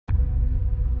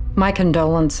My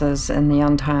condolences in the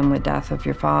untimely death of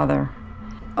your father.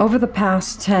 Over the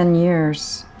past 10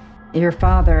 years, your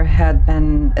father had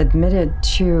been admitted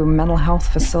to mental health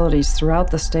facilities throughout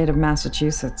the state of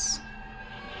Massachusetts.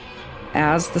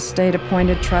 As the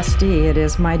state-appointed trustee, it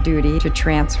is my duty to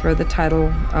transfer the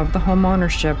title of the home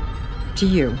ownership to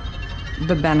you,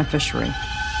 the beneficiary.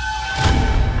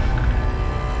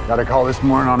 Got a call this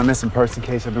morning on a missing person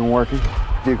case I've been working.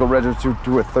 Vehicle registered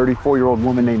to a 34-year-old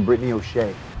woman named Brittany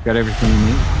O'Shea. Got everything you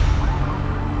need?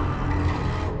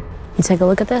 You take a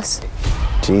look at this?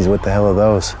 Geez, what the hell are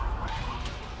those?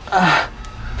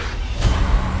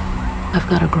 I've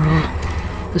got a girl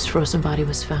whose frozen body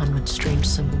was found with strange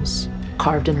symbols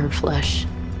carved in her flesh.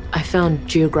 I found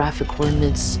geographic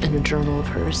coordinates in a journal of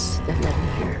hers that led me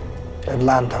here.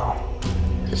 Atlanta.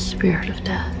 The spirit of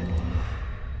death.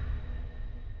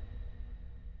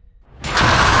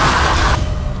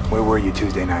 Where were you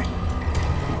Tuesday night?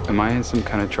 Am I in some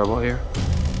kind of trouble here?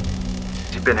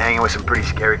 She's been hanging with some pretty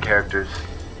scary characters.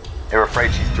 They're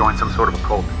afraid she's joined some sort of a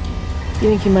cult. You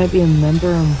think you might be a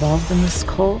member or involved in this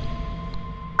cult?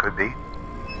 Could be.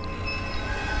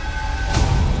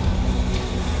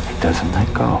 It doesn't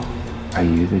let go. Are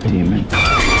you the demon? The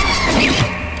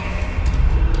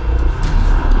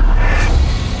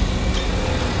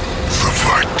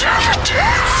vitality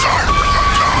of thy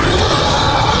bloodline.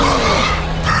 Mother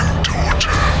and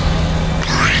daughter,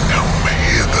 bring 'em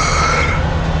hither.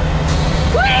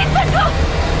 We need to go!